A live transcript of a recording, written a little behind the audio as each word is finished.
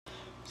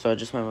So I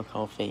just made my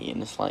coffee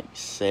and it's like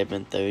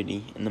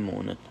 7:30 in the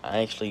morning. I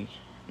actually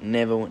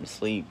never went to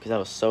sleep because I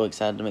was so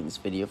excited to make this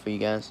video for you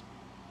guys.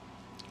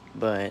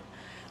 But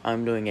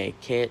I'm doing a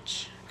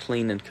catch,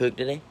 clean, and cook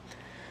today.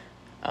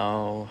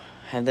 I'll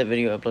have that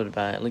video uploaded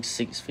by at least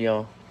 6 for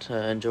y'all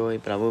to enjoy,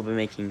 but I will be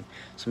making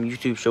some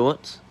YouTube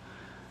shorts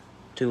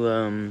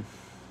to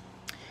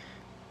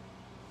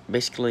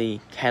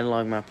basically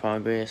catalog my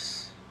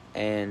progress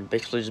and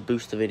basically just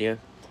boost the video.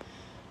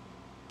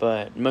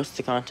 But most of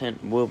the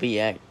content will be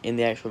in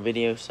the actual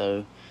video,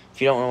 so if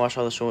you don't want to watch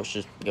all the shorts,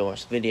 just go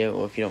watch the video,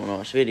 or if you don't want to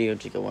watch the video,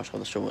 just go watch all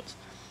the shorts.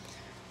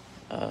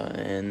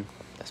 And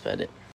that's about it.